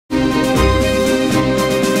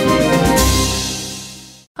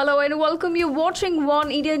and welcome. You watching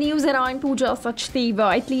One India News and I'm Pooja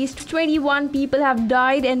Sachdeva. At least 21 people have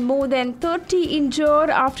died and more than 30 injured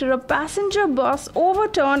after a passenger bus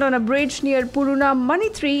overturned on a bridge near Puruna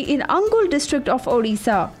Manitri in Angul district of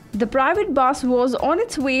Odisha. The private bus was on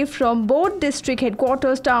its way from Boudh district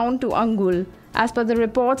headquarters town to Angul. As per the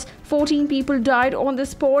reports, 14 people died on the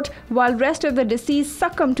spot while rest of the deceased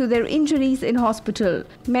succumbed to their injuries in hospital.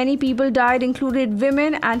 Many people died, included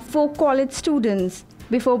women and 4 college students.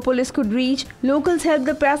 Before police could reach, locals helped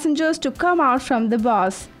the passengers to come out from the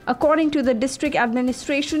bus. According to the district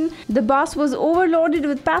administration, the bus was overloaded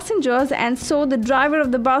with passengers and so the driver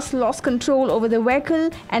of the bus lost control over the vehicle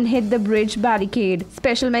and hit the bridge barricade.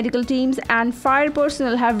 Special medical teams and fire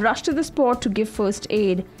personnel have rushed to the spot to give first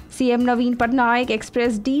aid. CM Naveen Patnaik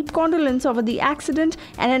expressed deep condolence over the accident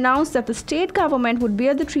and announced that the state government would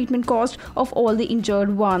bear the treatment cost of all the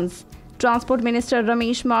injured ones. Transport Minister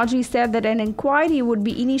said that an inquiry would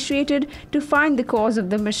be initiated to find the cause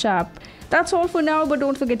of the mishap. That's all for now, but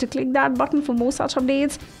don't forget to click that button for more such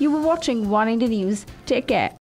updates. You were watching One India News. Take care.